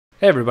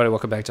Hey everybody,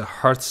 welcome back to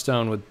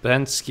Hearthstone with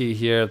Pensky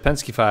here. The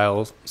Pensky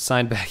File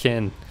signed back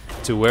in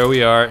to where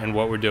we are and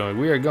what we're doing.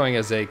 We are going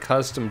as a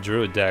custom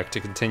druid deck to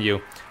continue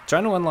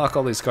trying to unlock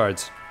all these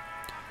cards.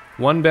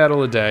 One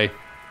battle a day,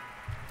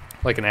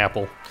 like an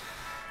apple.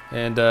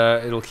 And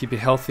it'll keep you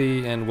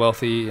healthy and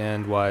wealthy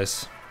and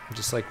wise,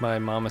 just like my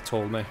mama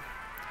told me.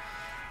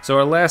 So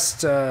our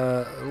last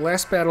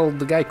battle,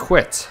 the guy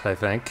quit, I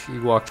think. He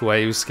walked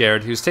away, he was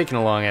scared. He was taking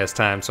a long ass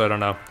time, so I don't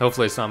know.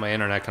 Hopefully it's not my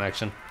internet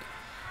connection.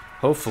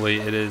 Hopefully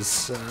it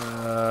is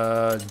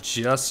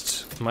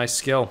just my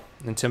skill,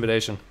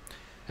 intimidation.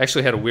 I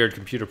actually had a weird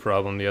computer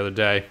problem the other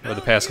day, or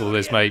the past couple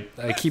of days.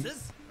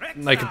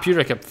 My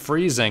computer kept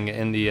freezing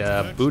in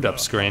the boot up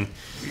screen,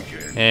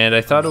 and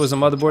I thought it was a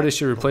motherboard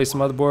issue. Replaced the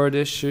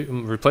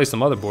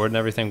motherboard, and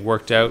everything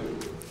worked out.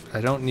 I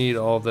don't need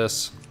all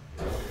this.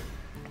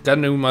 Got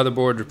a new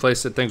motherboard,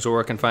 replaced it. Things were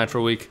working fine for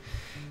a week.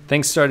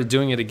 Things started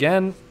doing it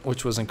again,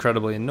 which was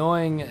incredibly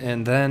annoying,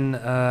 and then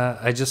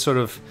I just sort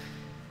of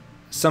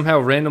somehow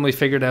randomly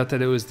figured out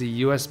that it was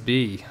the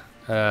USB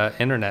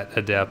internet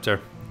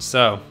adapter.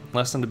 So,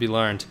 lesson to be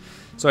learned.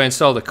 So I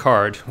installed a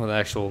card, with an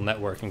actual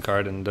networking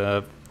card, and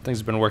things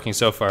have been working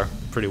so far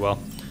pretty well.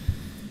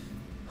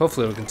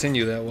 Hopefully it'll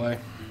continue that way.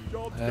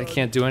 I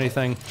can't do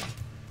anything.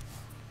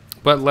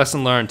 But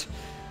lesson learned.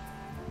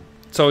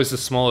 It's always the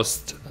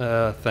smallest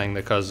thing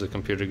that causes a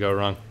computer to go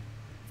wrong.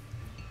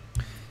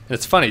 And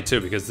it's funny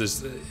too, because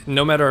there's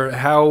no matter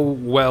how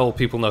well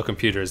people know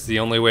computers, the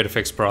only way to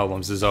fix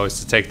problems is always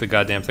to take the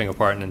goddamn thing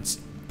apart and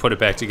put it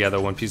back together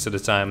one piece at a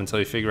time until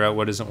you figure out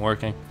what isn't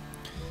working.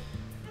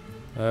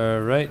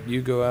 Alright,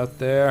 you go out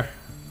there.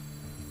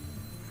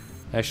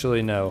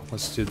 Actually, no.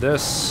 Let's do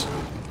this.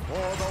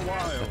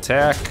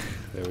 Attack.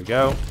 There we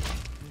go.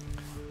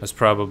 That's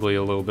probably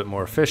a little bit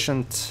more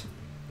efficient.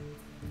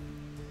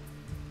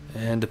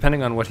 And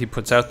depending on what he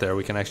puts out there,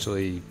 we can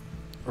actually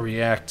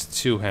react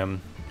to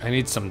him. I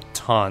need some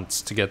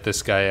taunts to get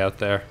this guy out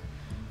there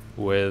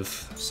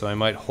with, so I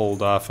might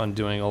hold off on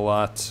doing a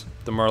lot.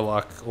 The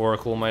Murloc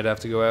Oracle might have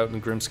to go out,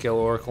 and Grimscale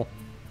Oracle.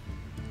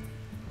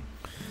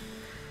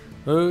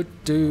 Oh,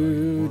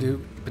 doo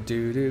doo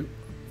doo doo.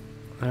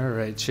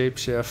 Alright,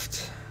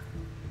 shapeshift.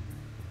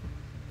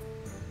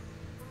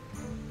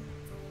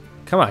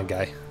 Come on,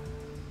 guy.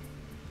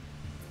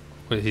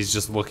 Wait, he's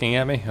just looking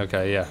at me?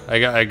 Okay, yeah.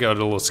 I got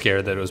a little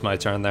scared that it was my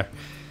turn there.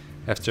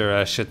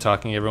 After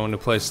shit-talking everyone to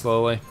play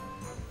slowly.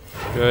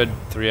 Good.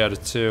 3 out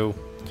of 2.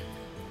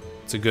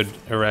 It's a good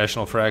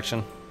irrational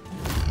fraction.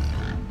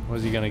 What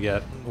is he gonna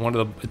get? One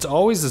of the... It's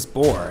always this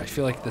boar. I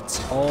feel like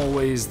that's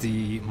always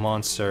the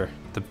monster,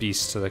 the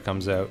beast that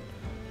comes out.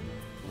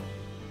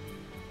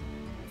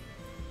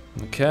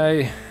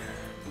 Okay.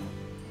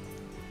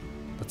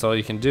 That's all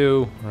you can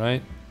do,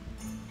 right?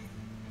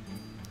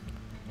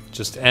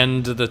 Just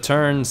end the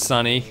turn,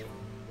 Sonny.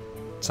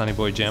 Sonny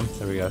Boy Jim.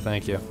 There we go,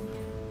 thank you.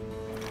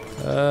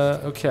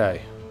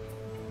 Okay.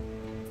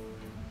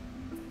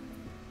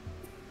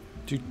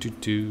 What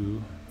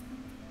do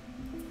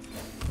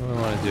I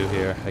want to do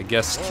here? I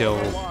guess kill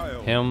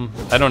him.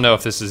 I don't know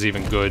if this is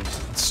even good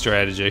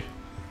strategy.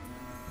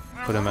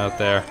 Put him out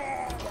there.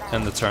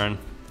 End the turn.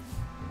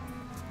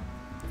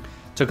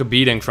 Took a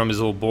beating from his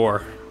little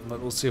boar, but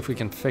we'll see if we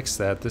can fix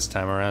that this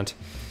time around.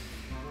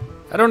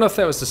 I don't know if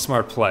that was the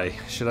smart play.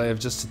 Should I have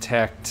just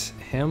attacked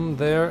him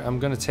there? I'm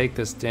gonna take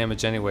this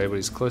damage anyway, but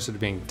he's closer to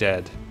being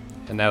dead.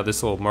 And now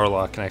this little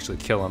Murloc can actually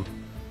kill him.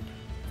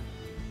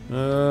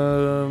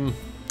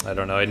 I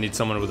don't know, I need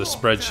someone with a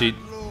spreadsheet.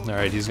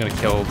 Alright, he's gonna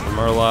kill the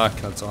Murloc,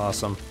 that's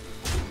awesome.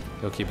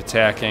 He'll keep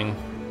attacking.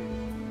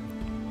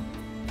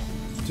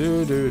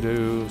 So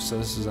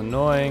this is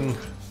annoying.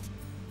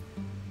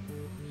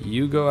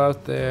 You go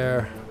out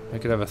there. I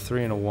could have a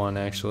 3 and a 1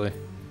 actually.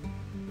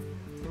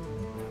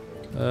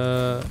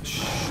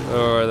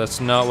 Sure, that's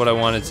not what I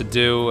wanted to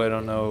do. I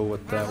don't know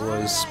what that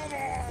was,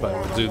 but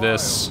we'll do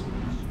this.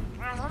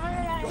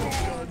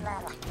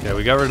 Yeah,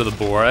 we got rid of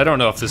the boar. I don't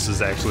know if this is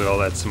actually all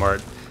that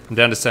smart. I'm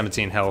down to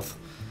 17 health.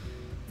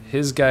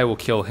 His guy will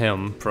kill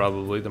him,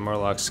 probably, the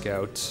Murloc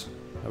Scout,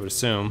 I would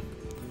assume.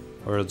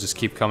 Or he'll just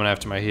keep coming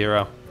after my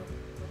hero.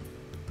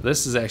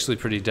 This is actually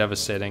pretty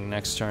devastating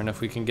next turn.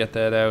 If we can get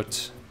that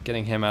out,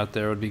 getting him out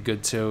there would be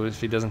good too, if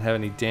he doesn't have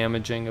any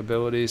damaging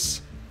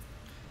abilities.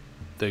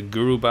 The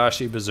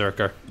Gurubashi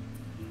Berserker.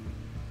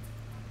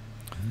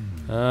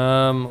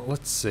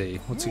 Let's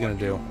see. What's he gonna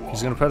do?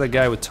 He's gonna put a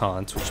guy with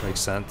taunt, which makes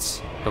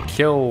sense. He'll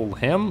kill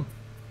him?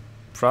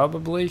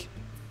 Probably.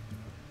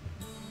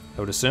 I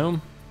would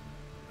assume.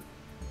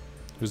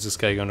 Who's this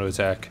guy going to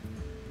attack?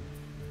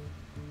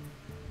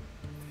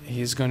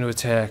 He's going to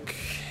attack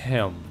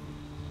him.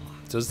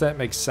 Does that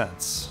make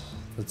sense?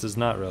 That does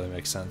not really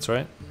make sense,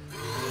 right?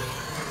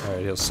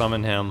 Alright, he'll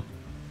summon him.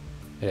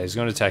 Yeah, he's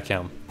going to attack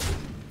him.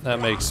 That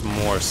makes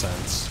more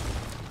sense.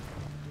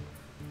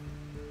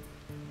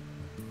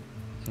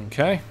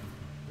 Okay.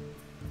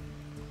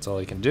 That's all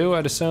he can do,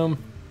 I'd assume.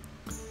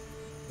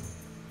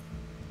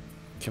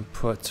 Can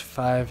put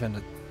 5 and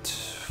a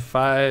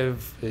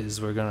 5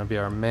 is we're gonna be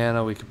our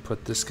mana. We could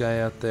put this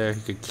guy out there.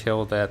 He could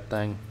kill that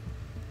thing.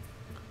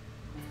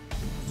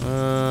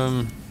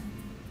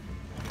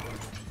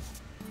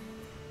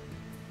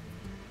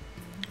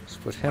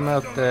 put him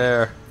out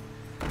there.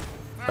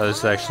 Oh,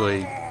 this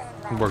actually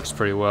works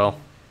pretty well.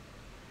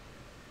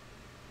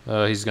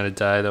 He's gonna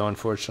die though,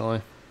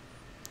 unfortunately.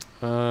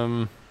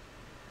 You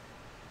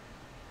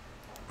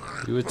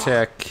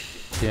attack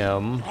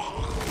him.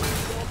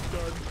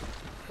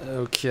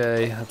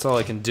 Okay, that's all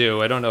I can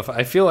do. I don't know if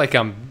I feel like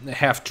I'm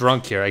half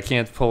drunk here. I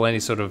can't pull any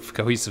sort of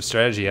cohesive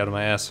strategy out of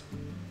my ass.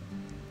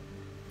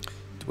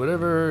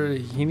 Whatever,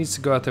 he needs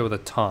to go out there with a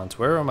taunt.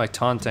 Where am I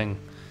taunting?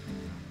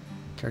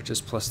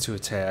 Characters +2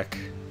 attack.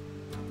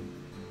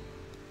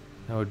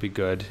 That would be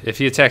good. If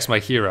he attacks my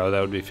hero, that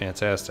would be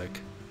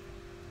fantastic.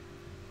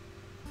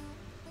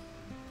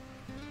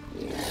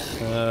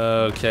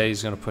 Okay,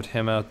 he's gonna put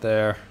him out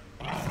there.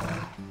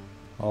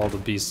 All the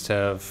beasts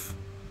have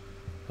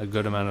a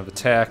good amount of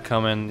attack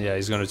coming. Yeah,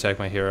 he's gonna attack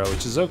my hero,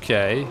 which is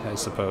okay, I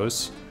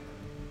suppose.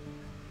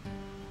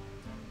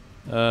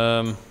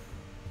 I'll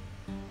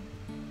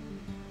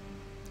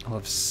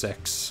have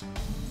 6.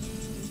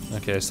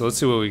 Okay, so let's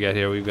see what we got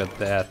here. We've got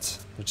that,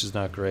 which is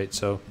not great,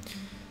 so...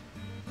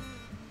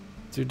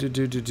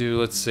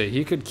 Let's see.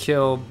 He could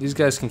kill... These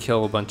guys can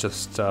kill a bunch of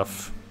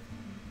stuff.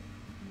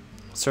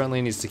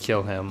 Certainly needs to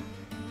kill him.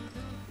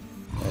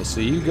 Okay,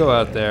 so you go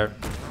out there.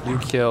 You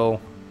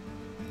kill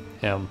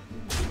him.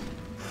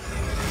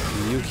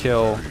 You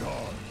kill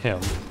him.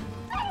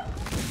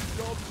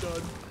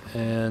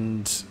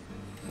 And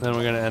then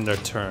we're going to end our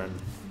turn.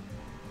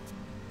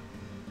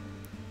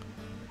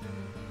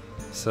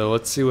 So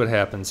let's see what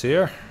happens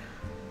here.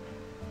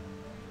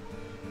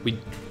 We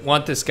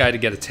want this guy to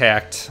get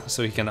attacked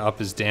so he can up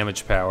his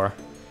damage power.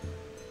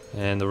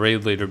 And the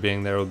raid leader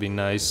being there would be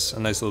nice. A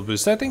nice little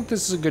boost. I think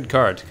this is a good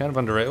card. Kind of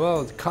underrated.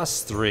 Well, it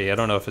costs 3. I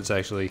don't know if it's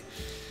actually...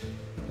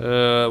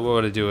 what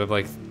would it do? Have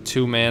like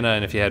 2 mana,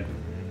 and if you had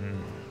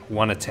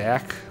 1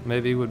 attack,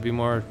 maybe would be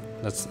more...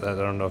 I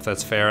don't know if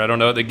that's fair. I don't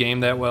know the game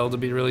that well to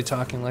be really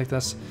talking like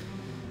this.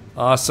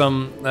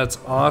 Awesome. That's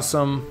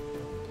awesome.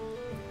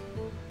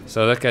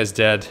 So that guy's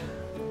dead.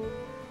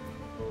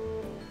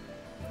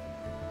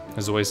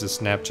 His Oasis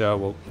Snapjaw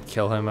will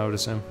kill him, I would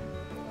assume.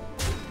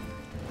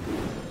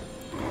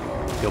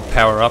 He'll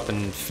power up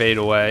and fade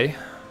away.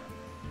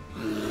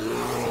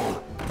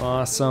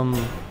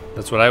 Awesome.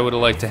 That's what I would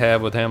have liked to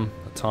have with him.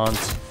 A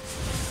taunt.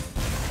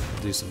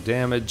 Do some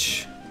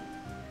damage.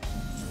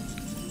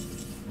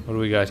 What do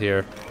we got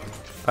here?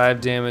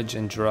 5 damage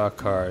and draw a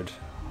card.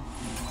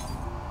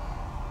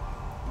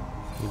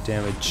 We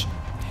damage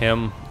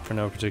him for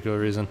no particular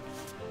reason.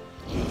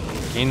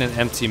 Gain an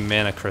empty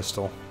mana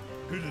crystal.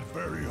 Hit it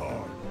very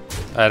hard.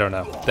 I don't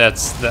know.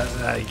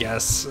 I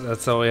guess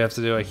that's all we have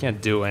to do. I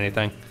can't do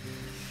anything.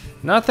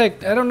 Not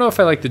that I don't know if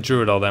I like the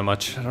druid all that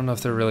much. I don't know if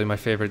they're really my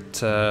favorite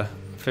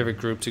favorite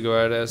group to go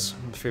out as,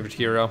 favorite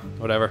hero,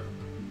 whatever.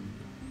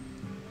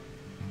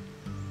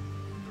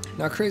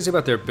 Not crazy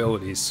about their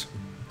abilities.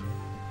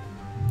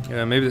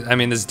 Yeah, maybe. I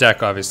mean, this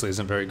deck obviously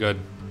isn't very good.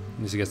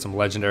 Needs to get some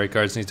legendary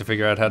cards. Needs to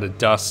figure out how to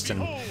dust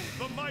and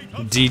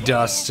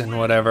de-dust and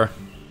whatever.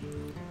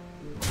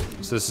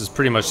 So this is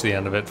pretty much the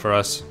end of it for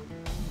us.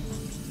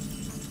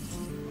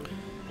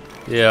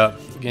 Yeah,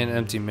 gain an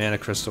empty mana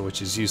crystal,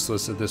 which is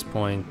useless at this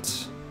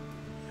point.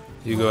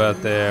 You go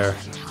out there.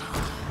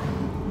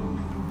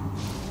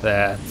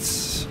 That.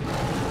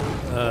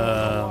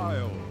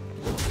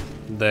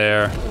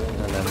 There.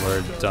 And then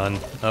we're done.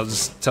 I'll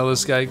just tell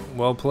this guy,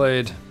 well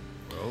played.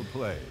 Well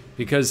played.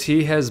 Because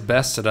he has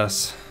bested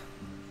us.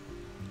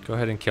 Go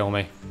ahead and kill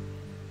me.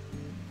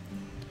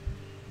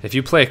 If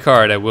you play a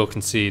card, I will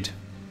concede.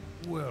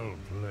 Well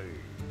played.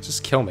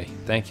 Just kill me.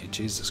 Thank you,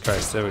 Jesus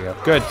Christ. There we go.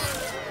 Good.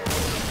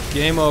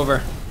 Game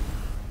over.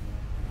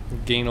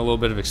 Gain a little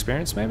bit of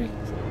experience, maybe?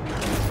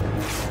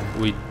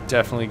 We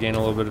definitely gain a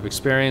little bit of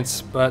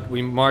experience, but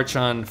we march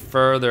on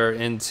further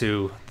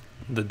into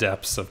the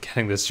depths of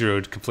getting this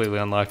druid completely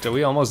unlocked. Are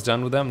we almost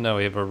done with them? No,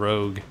 we have a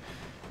rogue.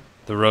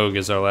 The rogue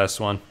is our last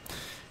one.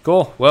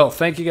 Cool. Well,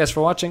 thank you guys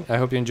for watching. I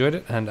hope you enjoyed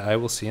it, and I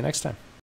will see you next time.